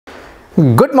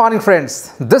Good morning friends,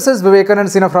 this is Vivekananda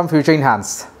Sinha from future enhance.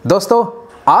 दोस्तों,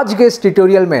 आज के इस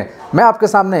ट्यूटोरियल में मैं आपके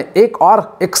सामने एक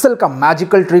और एक्सेल का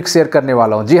मैजिकल ट्रिक शेयर करने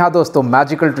वाला हूं। जी हाँ दोस्तों,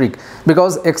 magical trick,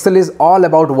 because Excel is all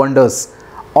about wonders.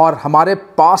 और हमारे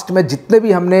पास्ट में जितने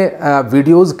भी हमने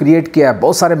वीडियोस क्रिएट किया है,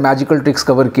 बहुत सारे मैजिकल ट्रिक्स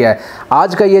कवर किया है।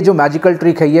 आज का ये जो मैजिकल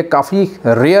ट्रिक है ये काफ़ी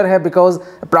रेयर है, बिकॉज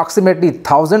अप्रॉक्सीमेटली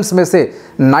थाउजेंड्स में से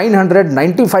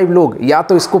 995 लोग या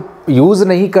तो इसको यूज़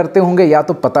नहीं करते होंगे या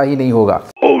तो पता ही नहीं होगा।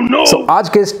 So, आज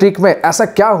के इस ट्रिक में ऐसा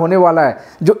क्या होने वाला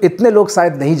है जो इतने लोग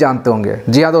शायद नहीं जानते होंगे।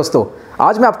 जी हाँ दोस्तों,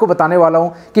 आज मैं आपको बताने वाला हूं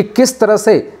कि किस तरह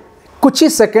से कुछ ही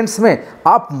सेकंड्स में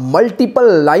आप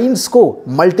मल्टीपल लाइंस को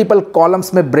मल्टीपल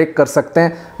कॉलम्स में ब्रेक कर सकते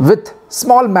हैं विथ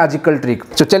स्मॉल मैजिकल ट्रिक।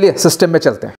 तो चलिए सिस्टम में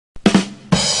चलते हैं।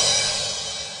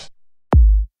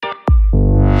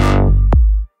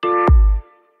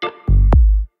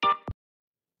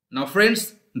 Now friends,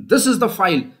 this is the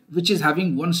file which is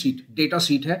having one sheet, data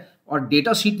sheet है। और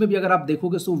डेटा शीट में भी अगर आप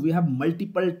देखोगे so we have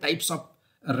multiple types of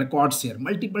records here,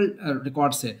 multiple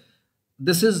records है।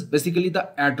 This is basically the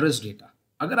address data.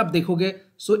 अगर आप देखोगे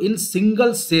सो इन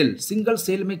सिंगल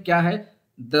सेल में क्या है,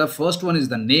 the first one is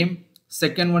the name,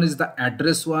 second one is the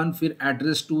address one, फिर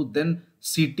address to, then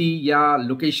city या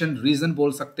location, reason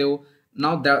बोल सकते हो।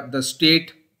 Now the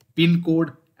state, pin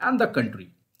code and the country.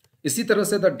 इसी तरह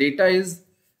से the data is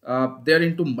there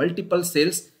into multiple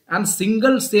cells and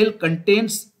single cell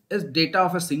contains is data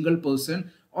of a single person.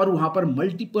 और वहां पर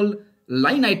मल्टीपल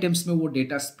लाइन आइटम्स में वो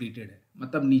डेटा स्प्लिटेड है,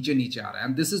 मतलब नीचे नीचे आ रहा है।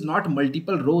 And this is not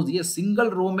multiple रोज, ये सिंगल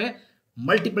रो में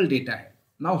मल्टीपल डेटा है।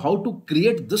 Now how to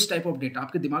create this type of data.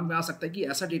 आपके दिमाग में आ सकता है कि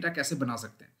ऐसा डेटा कैसे बना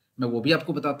सकते हैं, मैं वो भी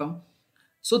आपको बताता हूं।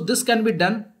 So this can be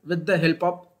done with the help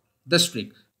of this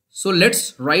trick. So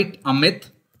let's write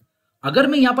Amit. अगर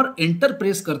मैं यहां पर एंटर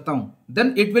प्रेस करता हूं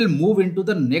then it will move into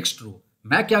the next row.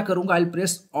 मैं क्या करूंगा, I will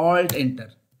press alt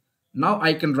enter. Now I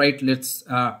can write, let's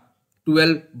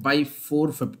 12 by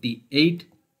 458.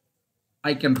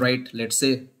 I can write, let's say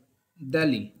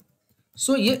Delhi.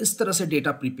 So ये इस तरह से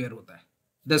डेटा प्रिपेयर होता है,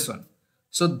 this one.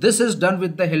 So this is done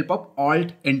with the help of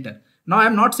Alt Enter. Now I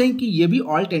am not saying कि ये भी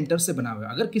Alt Enter से बना हुआ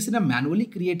है। अगर किसी ने मैनुअली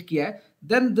क्रिएट किया है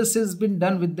then this has been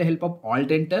done with the help of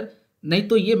Alt Enter. नहीं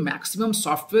तो ये मैक्सिमम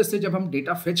सॉफ्टवेयर से जब हम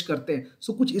डेटा फेच करते हैं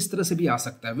सो कुछ इस तरह से भी आ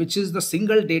सकता है, which is the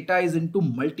single data is into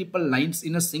multiple lines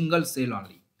in a single cell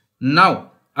only. Now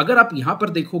अगर आप यहां पर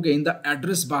देखोगे in the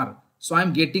address bar, so I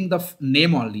am getting the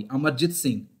name only, Amarjeet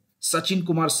Singh, Sachin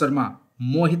Kumar Sharma,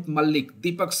 Mohit Mallik,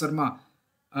 Deepak Sharma,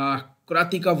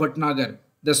 Kritika Bhatnagar,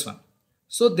 this one.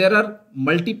 So there are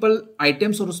multiple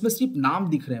items और उसमें सिर्फ नाम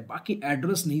दिख रहे हैं, बाकी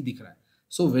एड्रेस नहीं दिख रहा है।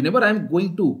 So whenever I am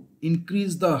going to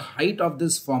increase the height of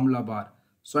this formula bar,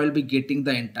 so I will be getting the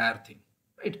entire thing,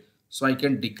 right? So I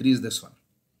can decrease this one.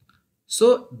 So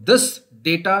this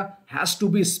data has to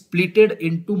be splitted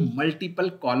into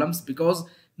multiple columns because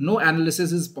no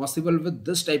analysis is possible with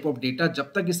this type of data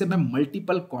जब तक इसे मैं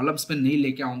multiple columns में नहीं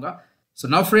लेके आऊंगा। So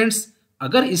now friends,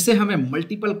 अगर इसे हमें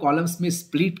multiple columns में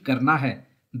split करना है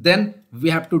then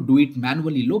we have to do it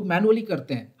manually। लोग manually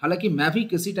करते हैं, हालांकि मैं भी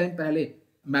किसी टाइम पहले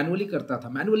manually करता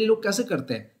था। manually लोग कैसे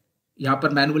करते हैं, यहाँ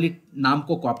पर manually नाम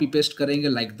को copy paste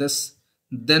करेंगे like this,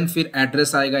 देन फिर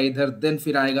एड्रेस आएगा इधर, देन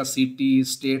फिर आएगा city,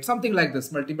 state, something like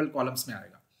this, multiple columns में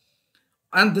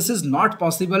आएगा। And this is not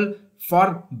possible for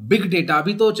big data.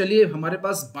 अभी तो चलिए हमारे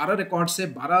पास 12 रिकॉर्ड्स है,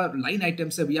 12 लाइन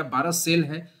आइटम्स है या 12 सेल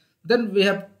है, then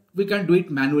we can do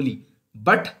it manually.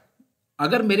 But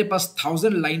अगर मेरे पास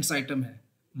 1000 लाइन्स आइटम है,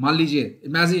 मान लीजिए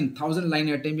इमेजिन 1000 लाइन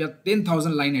आइटम या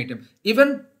 10,000 line item,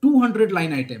 even 200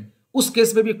 line item, उस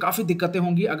केस में भी काफी दिक्कतें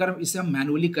होंगी अगर इसे हम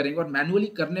मैनुअली करेंगे। और मैनुअली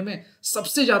करने में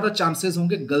सबसे ज्यादा चांसेस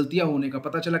होंगे गलतियां होने का,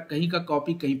 पता चला कहीं का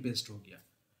कॉपी कहीं पेस्ट हो गया।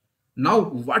 Now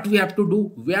what we have to do,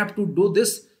 we have to do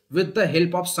this with the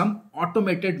help of some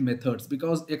automated methods,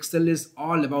 because Excel is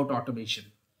all about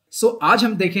automation. सो आज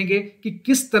हम देखेंगे कि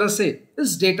किस तरह से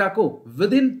इस डेटा को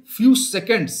विद इन फ्यू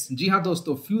सेकेंड्स, जी हाँ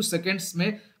दोस्तों, फ्यू सेकेंड्स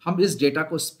में हम इस डेटा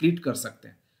को स्प्लिट कर सकते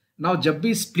हैं। नाउ जब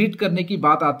भी स्प्लिट करने की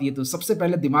बात आती है तो सबसे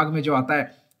पहले दिमाग में जो आता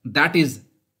है that is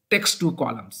text to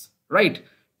columns, right?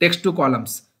 text to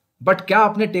columns. But क्या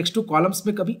आपने text to columns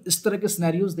में कभी इस तरह के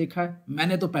सिनेरियोज देखा है?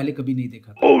 मैंने तो पहले कभी नहीं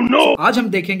देखा था। Oh, no! So, आज हम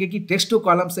देखेंगे कि text to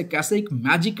columns से कैसे एक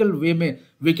मैजिकल वे में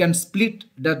we can split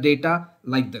the data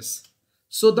like this.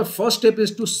 So the first step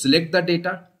is to select the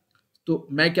data. तो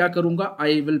मैं क्या करूंगा,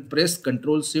 I will press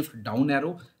Control Shift down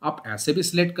arrow. आप ऐसे भी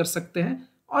select कर सकते हैं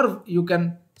और you can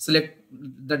select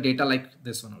the data like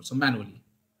this one also manually,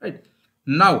 right?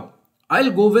 Now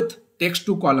I'll go with text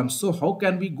to columns. So how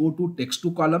can we go to text to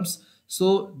columns?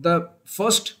 So the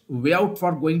first way out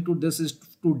for going to this is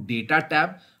to data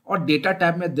tab, or data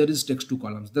tab mein there is text to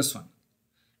columns, this one.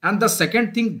 And the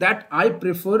second thing that I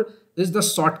prefer is the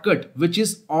shortcut which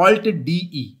is Alt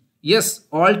DE. Yes,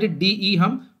 Alt DE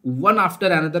हम one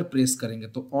after another press करेंगे,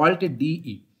 तो Alt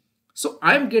DE. So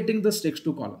I am getting this text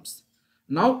to columns.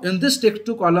 Now in this text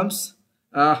to columns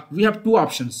we have two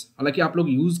options. हालांकि आप लोग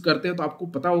use करते हो तो आपको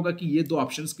पता होगा कि ये दो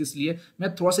ऑप्शंस किस लिए,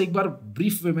 मैं थोड़ा सा एक बार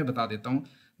ब्रीफ वे में बता देता हूं.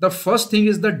 The first thing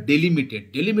is the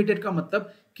delimited. Delimited का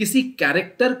मतलब किसी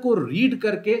कैरेक्टर को रीड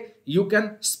करके you can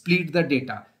split the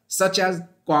data, such as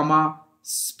comma,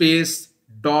 space,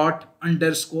 dot,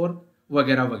 underscore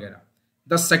वगैरह वगैरह.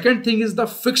 The second thing is the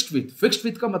fixed with. Fixed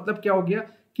with का मतलब क्या हो गया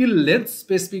कि लेंथ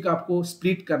स्पेसिफिक आपको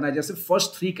स्प्लिट करना है, जैसे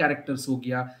फर्स्ट 3 कैरेक्टर्स हो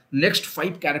गया, नेक्स्ट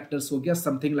 5 कैरेक्टर्स हो गया,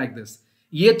 समथिंग लाइक दिस.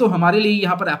 ये तो हमारे लिए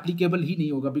यहां पर एप्लीकेबल ही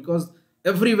नहीं होगा because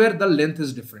everywhere the length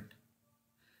is different.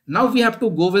 Now we have to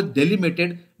go with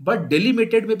delimited, but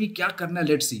delimited में भी क्या करना है,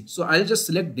 let's see. So I will just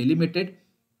select delimited.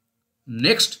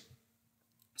 Next,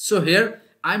 so here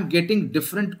I am getting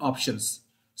different options.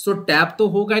 So tab तो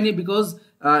होगा ही नहीं because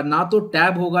ना तो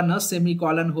टैब होगा, ना सेमी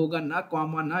कॉलन होगा, ना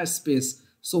कॉमा, ना space.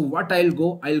 So what I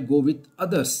will go with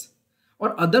others.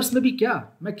 और अदर्स में भी क्या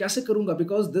मैं कैसे करूंगा,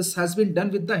 because this has been done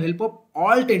with the help of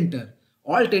alt enter.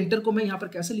 Alt enter को मैं यहां पर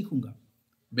कैसे लिखूंगा,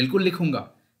 बिल्कुल लिखूंगा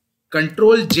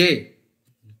कंट्रोल जे.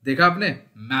 देखा आपने,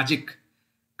 मैजिक.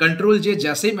 कंट्रोल जे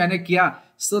जैसे ही मैंने किया,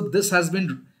 so this has been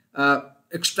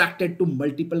extracted to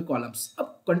multiple columns. अब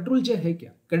कंट्रोल जे है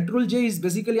क्या? कंट्रोल जे इज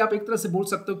बेसिकली, आप एक तरह से बोल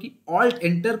सकते हो कि ऑल्ट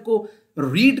एंटर को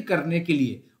रीड करने के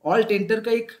लिए ऑल्ट एंटर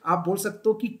का एक आप बोल सकते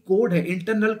हो कि कोड है,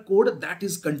 internal code, that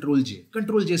is control J.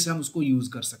 Control जे से हम उसको यूज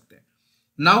कर सकते हैं.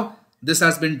 Now this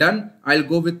has been done. I will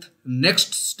go with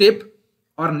next step.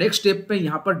 और नेक्स्ट स्टेप में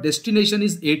यहां पर destination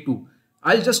is A2.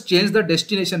 I will just change the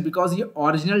destination because ये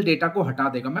ओरिजिनल डेटा को हटा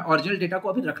देगा. मैं ओरिजिनल डेटा को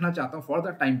अभी रखना चाहता हूं for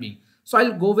the time being. So I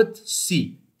will go with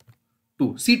C2.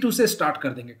 C2 से स्टार्ट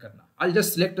कर देंगे करना. I will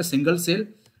just select a single cell.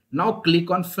 Now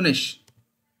click on finish.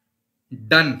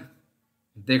 Done.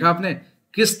 देखा आपने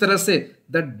किस तरह से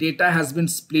the data has been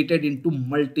splitted into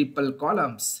multiple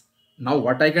columns. Now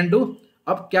what I can do,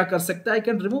 अब क्या कर सकता है, I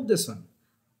can remove this one.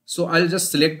 So I will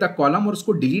just select the column और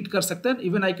उसको डिलीट कर सकते हैं.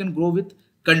 Even I can go with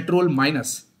control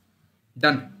minus.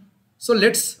 Done. So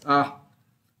let's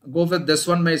go with this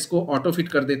one. मैं इसको ऑटो फिट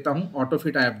कर देता हूं. Auto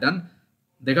fit I have done.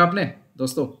 देखा आपने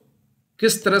दोस्तों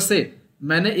किस तरह से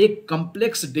मैंने एक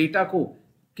कॉम्प्लेक्स डेटा को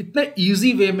कितने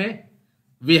इजी वे में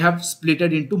we have split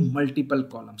it into multiple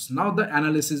columns. Now the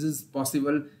analysis is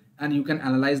possible and you can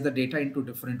analyze the data into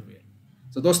different way.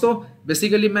 So दोस्तों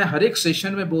बेसिकली मैं हर एक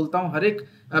सेशन में बोलता हूँ, हर एक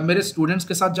मेरे स्टूडेंट्स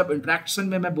के साथ जब इंटरेक्शन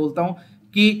में मैं बोलता हूँ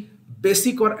कि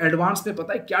बेसिक और एडवांस में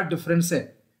पता है क्या डिफरेंस है.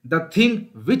 The thing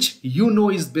which you know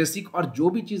is basic, और जो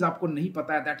भी चीज आपको नहीं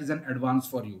पता है that is an advance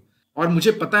for you. और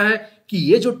मुझे पता है कि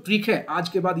ये जो ट्रिक है आज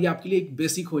के बाद ये आपके लिए एक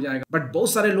बेसिक हो जाएगा, बट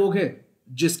बहुत सारे लोग हैं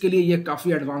जिसके लिए ये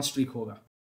काफी एडवांस ट्रिक होगा.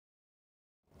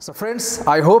 So friends,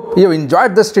 I hope you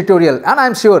enjoyed this tutorial and I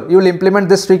am sure you will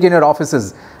implement this trick in your offices.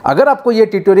 अगर आपको ये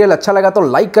tutorial अच्छा लगा तो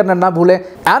like करना ना भूलें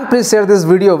and please share this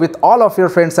video with all of your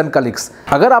friends and colleagues.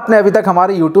 अगर आपने अभी तक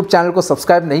हमारे YouTube चैनल को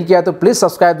सब्सक्राइब नहीं किया तो please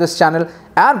subscribe this channel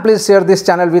and please share this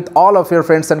channel with all of your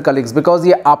friends and colleagues because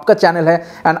ये आपका चैनल है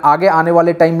and आगे आने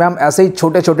वाले टाइम में हम ऐसे ही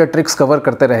छोटे छोटे ट्रिक्स कवर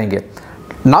करते रहेंगे.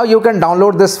 Now you can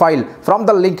download this file from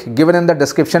the link given in the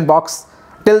description box.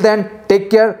 Till then,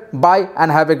 take care, bye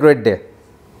and have a great day.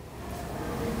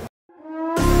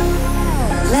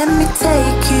 Let me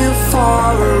take you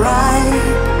for a